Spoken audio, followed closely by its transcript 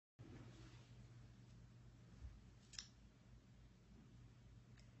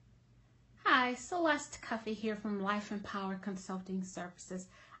Hi, Celeste Cuffey here from Life Empowered Consulting Services.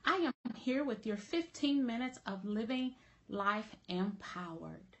 I am here with your 15 minutes of living life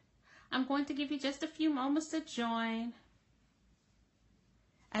empowered. I'm going to give you just a few moments to join,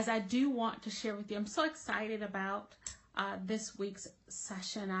 as I do want to share with you. I'm so excited about this week's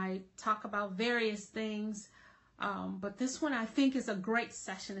session. I talk about various things, but this one I think is a great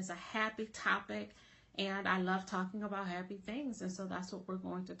session. It's a happy topic. And I love talking about happy things. And so that's what we're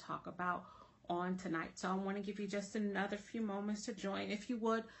going to talk about on tonight. So I want to give you just another few moments to join. If you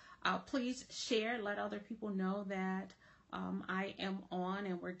would, please share, let other people know that I am on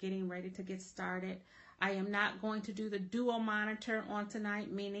and we're getting ready to get started. I am not going to do the dual monitor on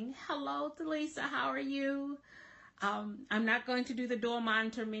tonight, meaning, hello, Delisa, how are you? I'm not going to do the dual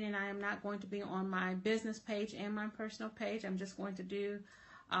monitor, meaning I am not going to be on my business page and my personal page. I'm just going to do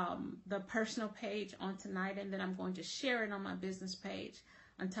the personal page on tonight, and then I'm going to share it on my business page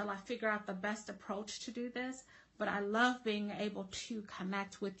until I figure out the best approach to do this. But I love being able to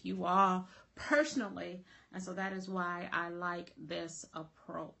connect with you all personally, and so that is why I like this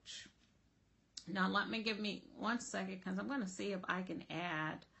approach. Now let me give me 1 second, because I'm going to see if I can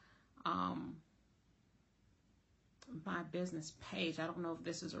add my business page. I don't know if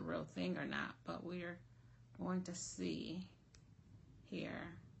this is a real thing or not, but we're going to see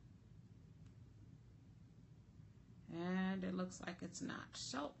here. And it looks like it's not.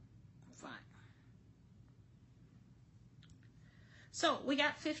 So, fine. So, we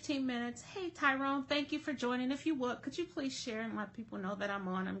got 15 minutes. Hey, Tyrone, thank you for joining. If you would, could you please share and let people know that I'm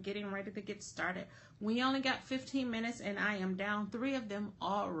on? I'm getting ready to get started. We only got 15 minutes, and I am down 3 of them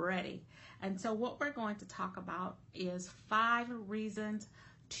already. And so, what we're going to talk about is 5 reasons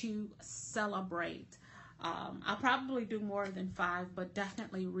to celebrate. I'll probably do more than 5, but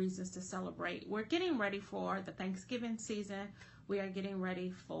definitely reasons to celebrate. We're getting ready for the Thanksgiving season. We are getting ready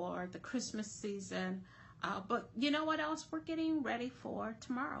for the Christmas season. But you know what else we're getting ready for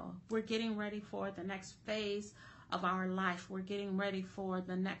tomorrow? We're getting ready for the next phase of our life. We're getting ready for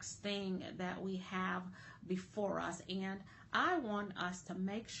the next thing that we have before us. And I want us to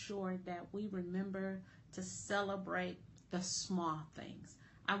make sure that we remember to celebrate the small things.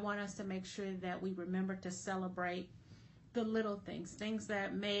 I want us to make sure that we remember to celebrate the little things, things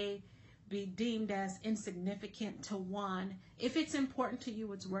that may be deemed as insignificant to one. If it's important to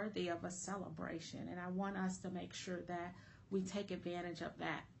you, it's worthy of a celebration. And I want us to make sure that we take advantage of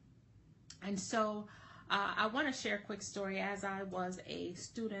that. And so I want to share a quick story. As I was a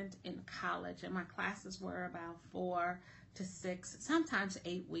student in college, and my classes were about 4 to 6, sometimes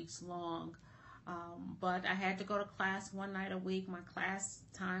 8 weeks long. But I had to go to class one night a week. My class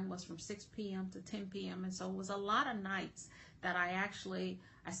time was from 6 p.m. to 10 p.m. And so it was a lot of nights that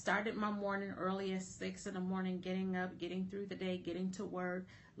I started my morning early at 6 in the morning, getting up, getting through the day, getting to work,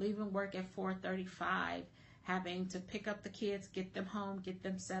 leaving work at 4:35, having to pick up the kids, get them home, get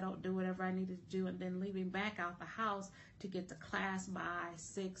them settled, do whatever I needed to do, and then leaving back out the house to get to class by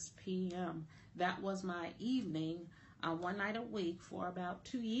 6 p.m. That was my evening, one night a week for about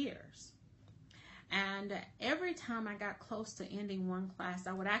 2 years. And every time I got close to ending one class,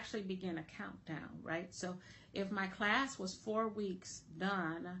 I would actually begin a countdown, right? So if my class was 4 weeks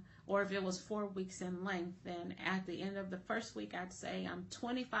done, or if it was 4 weeks in length, then at the end of the first week, I'd say I'm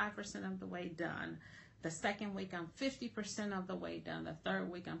 25% of the way done. The second week, I'm 50% of the way done. The third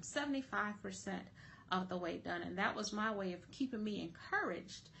week, I'm 75% of the way done. And that was my way of keeping me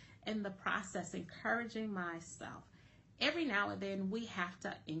encouraged in the process, encouraging myself. Every now and then, we have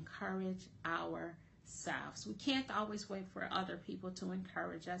to encourage ourselves. We can't always wait for other people to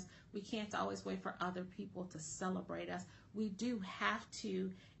encourage us. We can't always wait for other people to celebrate us. We do have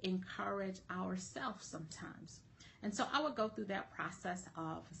to encourage ourselves sometimes. And so I would go through that process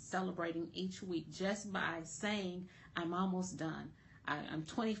of celebrating each week just by saying, I'm almost done. I'm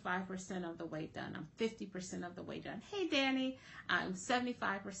 25% of the way done. I'm 50% of the way done. Hey, Danny, I'm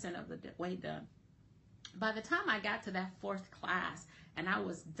 75% of the way done. By the time I got to that 4th class and I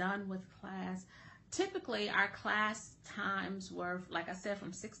was done with class, typically our class times were, like I said,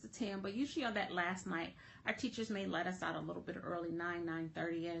 from 6 to 10, but usually on that last night, our teachers may let us out a little bit early,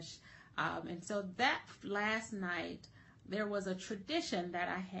 9:30-ish. And so that last night, there was a tradition that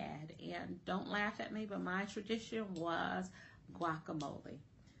I had, and don't laugh at me, but my tradition was guacamole.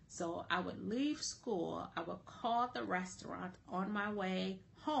 So I would leave school, I would call the restaurant on my way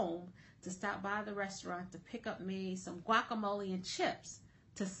home to stop by the restaurant to pick up me some guacamole and chips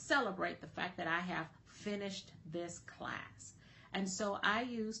to celebrate the fact that I have finished this class. And so I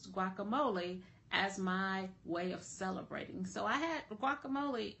used guacamole as my way of celebrating. So I had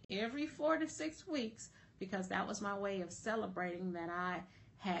guacamole every 4 to 6 weeks because that was my way of celebrating that I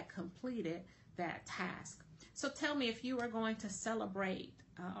had completed that task. So tell me, if you were going to celebrate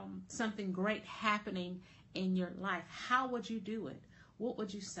something great happening in your life, how would you do it? What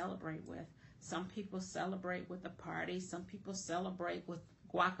would you celebrate with? Some people celebrate with a party. Some people celebrate with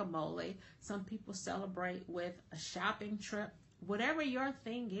guacamole. Some people celebrate with a shopping trip. Whatever your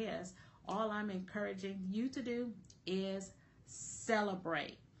thing is, all I'm encouraging you to do is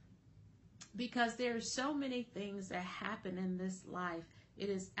celebrate. Because there's so many things that happen in this life. It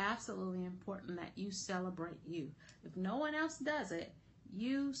is absolutely important that you celebrate you. If no one else does it,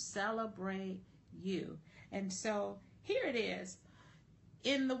 you celebrate you. And so here it is.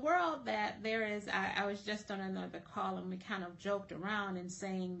 In the world that there is, I was just on another call and we kind of joked around and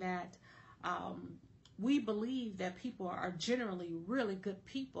saying that we believe that people are generally really good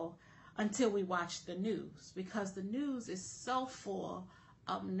people until we watch the news, because the news is so full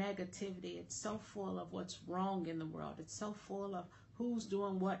of negativity. It's so full of what's wrong in the world. It's so full of who's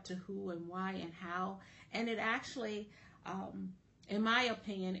doing what to who and why and how. And it actually, in my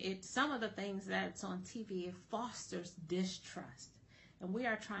opinion, some of the things that's on TV, it fosters distrust. And we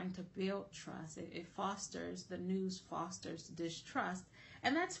are trying to build trust. It fosters, the news fosters distrust.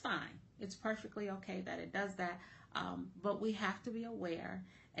 And that's fine. It's perfectly okay that it does that. But we have to be aware.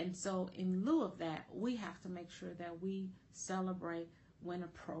 And so in lieu of that, we have to make sure that we celebrate when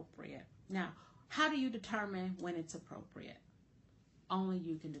appropriate. Now, how do you determine when it's appropriate? Only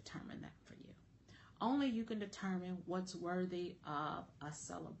you can determine that for you. Only you can determine what's worthy of a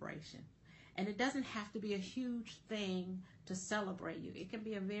celebration. And it doesn't have to be a huge thing to celebrate you. It can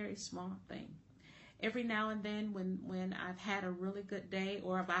be a very small thing. Every now and then when I've had a really good day,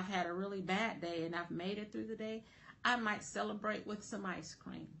 or if I've had a really bad day and I've made it through the day, I might celebrate with some ice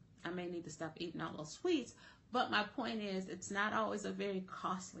cream. I may need to stop eating all those sweets, but my point is, it's not always a very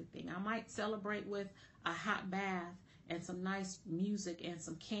costly thing. I might celebrate with a hot bath and some nice music and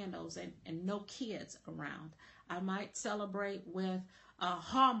some candles and no kids around. I might celebrate with a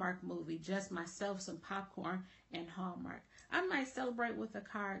Hallmark movie, just myself, some popcorn, and Hallmark. I might celebrate with a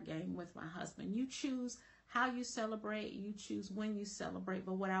card game with my husband. You choose how you celebrate, you choose when you celebrate,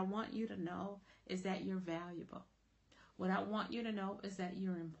 but what I want you to know is that you're valuable. What I want you to know is that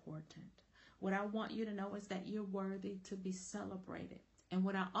you're important. What I want you to know is that you're worthy to be celebrated. And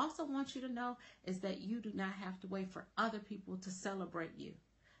what I also want you to know is that you do not have to wait for other people to celebrate you.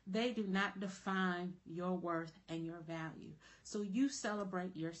 They do not define your worth and your value. So you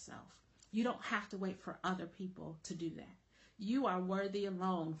celebrate yourself. You don't have to wait for other people to do that. You are worthy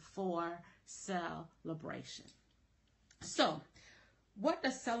alone for celebration. So, what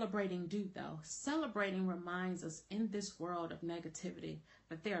does celebrating do, though? Celebrating reminds us in this world of negativity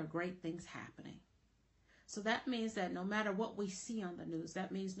that there are great things happening. So that means that no matter what we see on the news,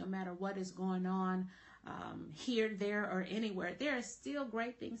 that means no matter what is going on here, there, or anywhere, there are still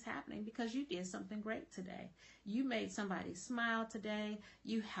great things happening because you did something great today. You made somebody smile today.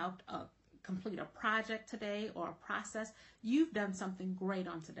 You helped complete a project today or a process. You've done something great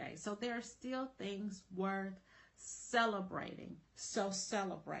on today. So there are still things worth celebrating. So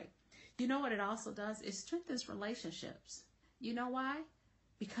celebrate. You know what it also does? It strengthens relationships. You know why?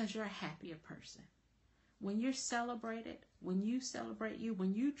 Because you're a happier person. When you're celebrated, when you celebrate you,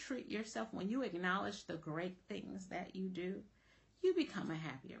 when you treat yourself, when you acknowledge the great things that you do, you become a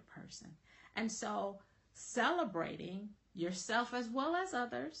happier person. And so celebrating yourself as well as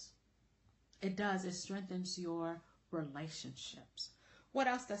others, it strengthens your relationships. What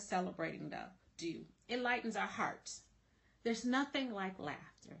else does celebrating do? It lightens our hearts. There's nothing like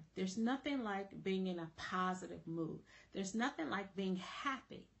laughter. There's nothing like being in a positive mood. There's nothing like being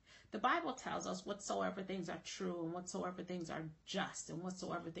happy. The Bible tells us whatsoever things are true and whatsoever things are just and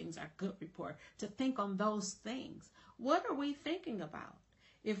whatsoever things are good report, to think on those things. What are we thinking about?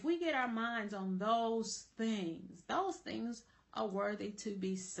 If we get our minds on those things are worthy to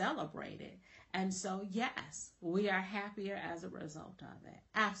be celebrated. And so, yes, we are happier as a result of it.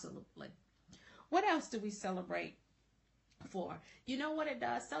 Absolutely. What else do we celebrate for? You know what it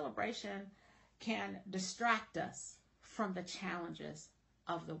does? Celebration can distract us from the challenges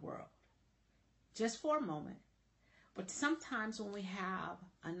of the world, just for a moment. But sometimes when we have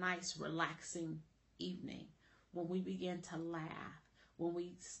a nice relaxing evening, when we begin to laugh, when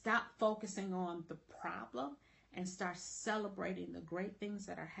we stop focusing on the problem and start celebrating the great things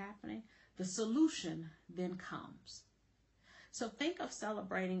that are happening, the solution then comes. So think of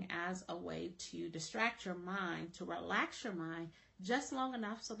celebrating as a way to distract your mind, to relax your mind just long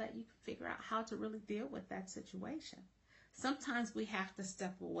enough so that you can figure out how to really deal with that situation. Sometimes we have to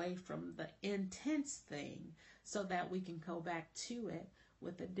step away from the intense thing so that we can go back to it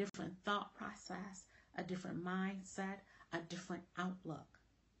with a different thought process, a different mindset, a different outlook.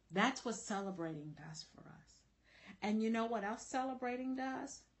 That's what celebrating does for us. And you know what else celebrating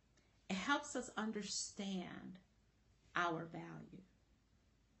does? It helps us understand our value.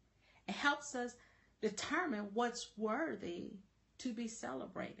 It helps us determine what's worthy to be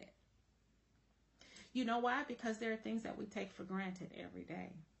celebrated. You know why? Because there are things that we take for granted every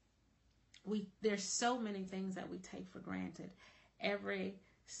day. There's so many things that we take for granted every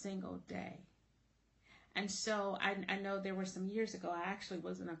single day. And so I know there were some years ago, I actually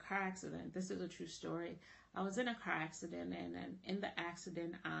was in a car accident. This is a true story. I was in a car accident, and in the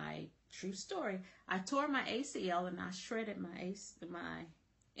accident, true story, I tore my ACL and I shredded my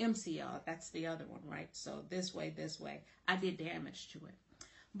MCL. That's the other one, right? So this way, I did damage to it.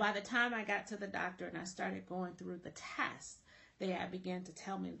 By the time I got to the doctor and I started going through the tests, they had began to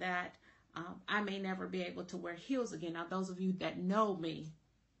tell me that I may never be able to wear heels again. Now, those of you that know me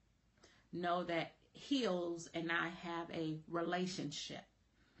know that heels and I have a relationship.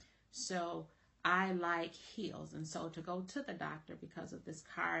 So I like heels. And so to go to the doctor because of this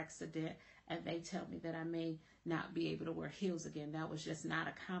car accident and they tell me that I may not be able to wear heels again, that was just not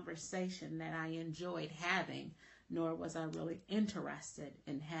a conversation that I enjoyed having, nor was I really interested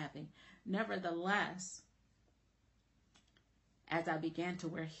in having. Nevertheless, as I began to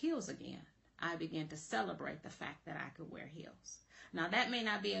wear heels again, I began to celebrate the fact that I could wear heels. Now, that may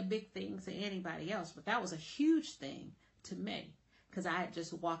not be a big thing to anybody else, but that was a huge thing to me because I had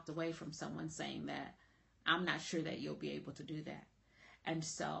just walked away from someone saying that I'm not sure that you'll be able to do that. And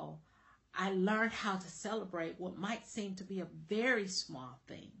so I learned how to celebrate what might seem to be a very small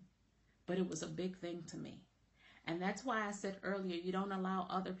thing, but it was a big thing to me. And that's why I said earlier, you don't allow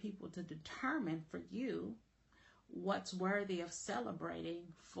other people to determine for you what's worthy of celebrating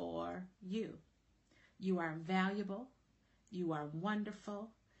for you. You are valuable. You are wonderful.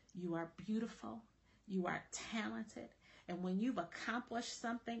 You are beautiful. You are talented. And when you've accomplished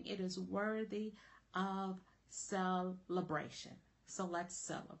something, it is worthy of celebration. So let's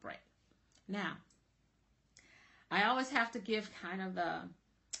celebrate. Now, I always have to give kind of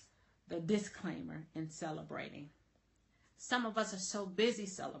the disclaimer in celebrating. Some of us are so busy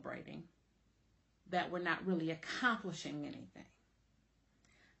celebrating that we're not really accomplishing anything.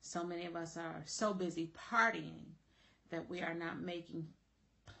 So many of us are so busy partying that we are not making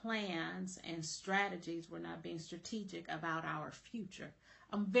plans and strategies. We're not being strategic about our future.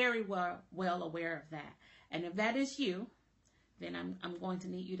 I'm very well aware of that. And if that is you, then I'm going to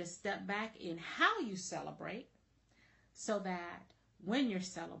need you to step back in how you celebrate so that when you're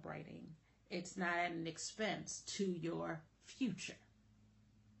celebrating, it's not at an expense to your future.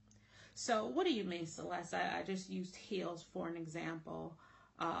 So what do you mean, Celeste? I just used heels for an example,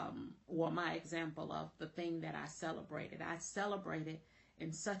 or my example of the thing that I celebrated. I celebrated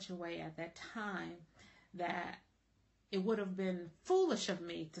in such a way at that time that it would have been foolish of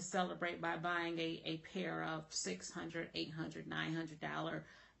me to celebrate by buying a pair of $600, $800, $900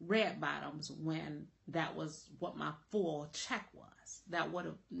 red bottoms when that was what my full check was. That would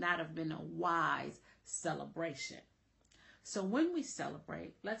have not have been a wise celebration. So when we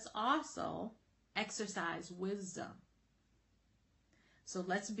celebrate, let's also exercise wisdom. So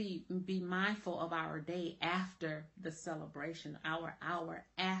let's be mindful of our day after the celebration, our hour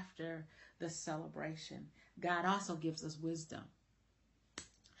after the celebration. God also gives us wisdom.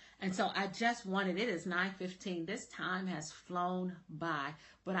 And so I just wanted, it is 9:15. This time has flown by,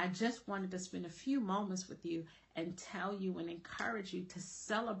 but I just wanted to spend a few moments with you and tell you and encourage you to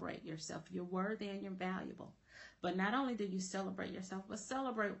celebrate yourself. You're worthy and you're valuable. But not only do you celebrate yourself, but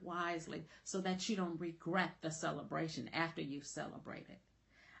celebrate wisely so that you don't regret the celebration after you've celebrated.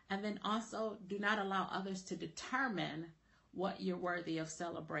 And then also do not allow others to determine what you're worthy of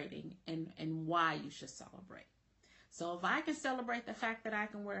celebrating and why you should celebrate. So if I can celebrate the fact that I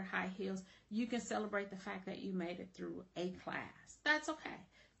can wear high heels, you can celebrate the fact that you made it through a class. That's okay.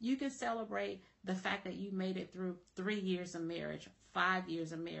 You can celebrate the fact that you made it through 3 years of marriage, 5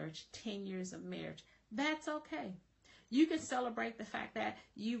 years of marriage, 10 years of marriage. That's okay. You can celebrate the fact that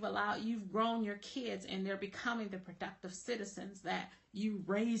you've grown your kids and they're becoming the productive citizens that you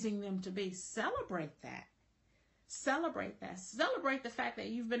raising them to be. Celebrate that. Celebrate that. Celebrate the fact that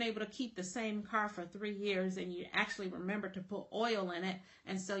you've been able to keep the same car for 3 years and you actually remember to put oil in it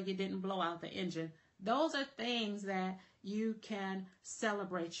and so you didn't blow out the engine. Those are things that you can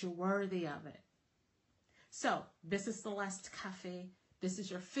celebrate. You're worthy of it. So this is Celeste Cafe. This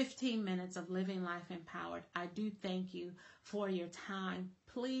is your 15 minutes of living life empowered. I do thank you for your time.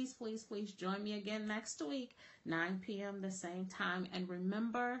 Please, please, please join me again next week, 9 p.m. the same time. And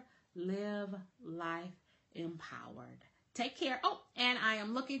remember, live life empowered. Take care. Oh, and I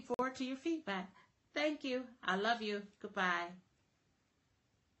am looking forward to your feedback. Thank you. I love you. Goodbye.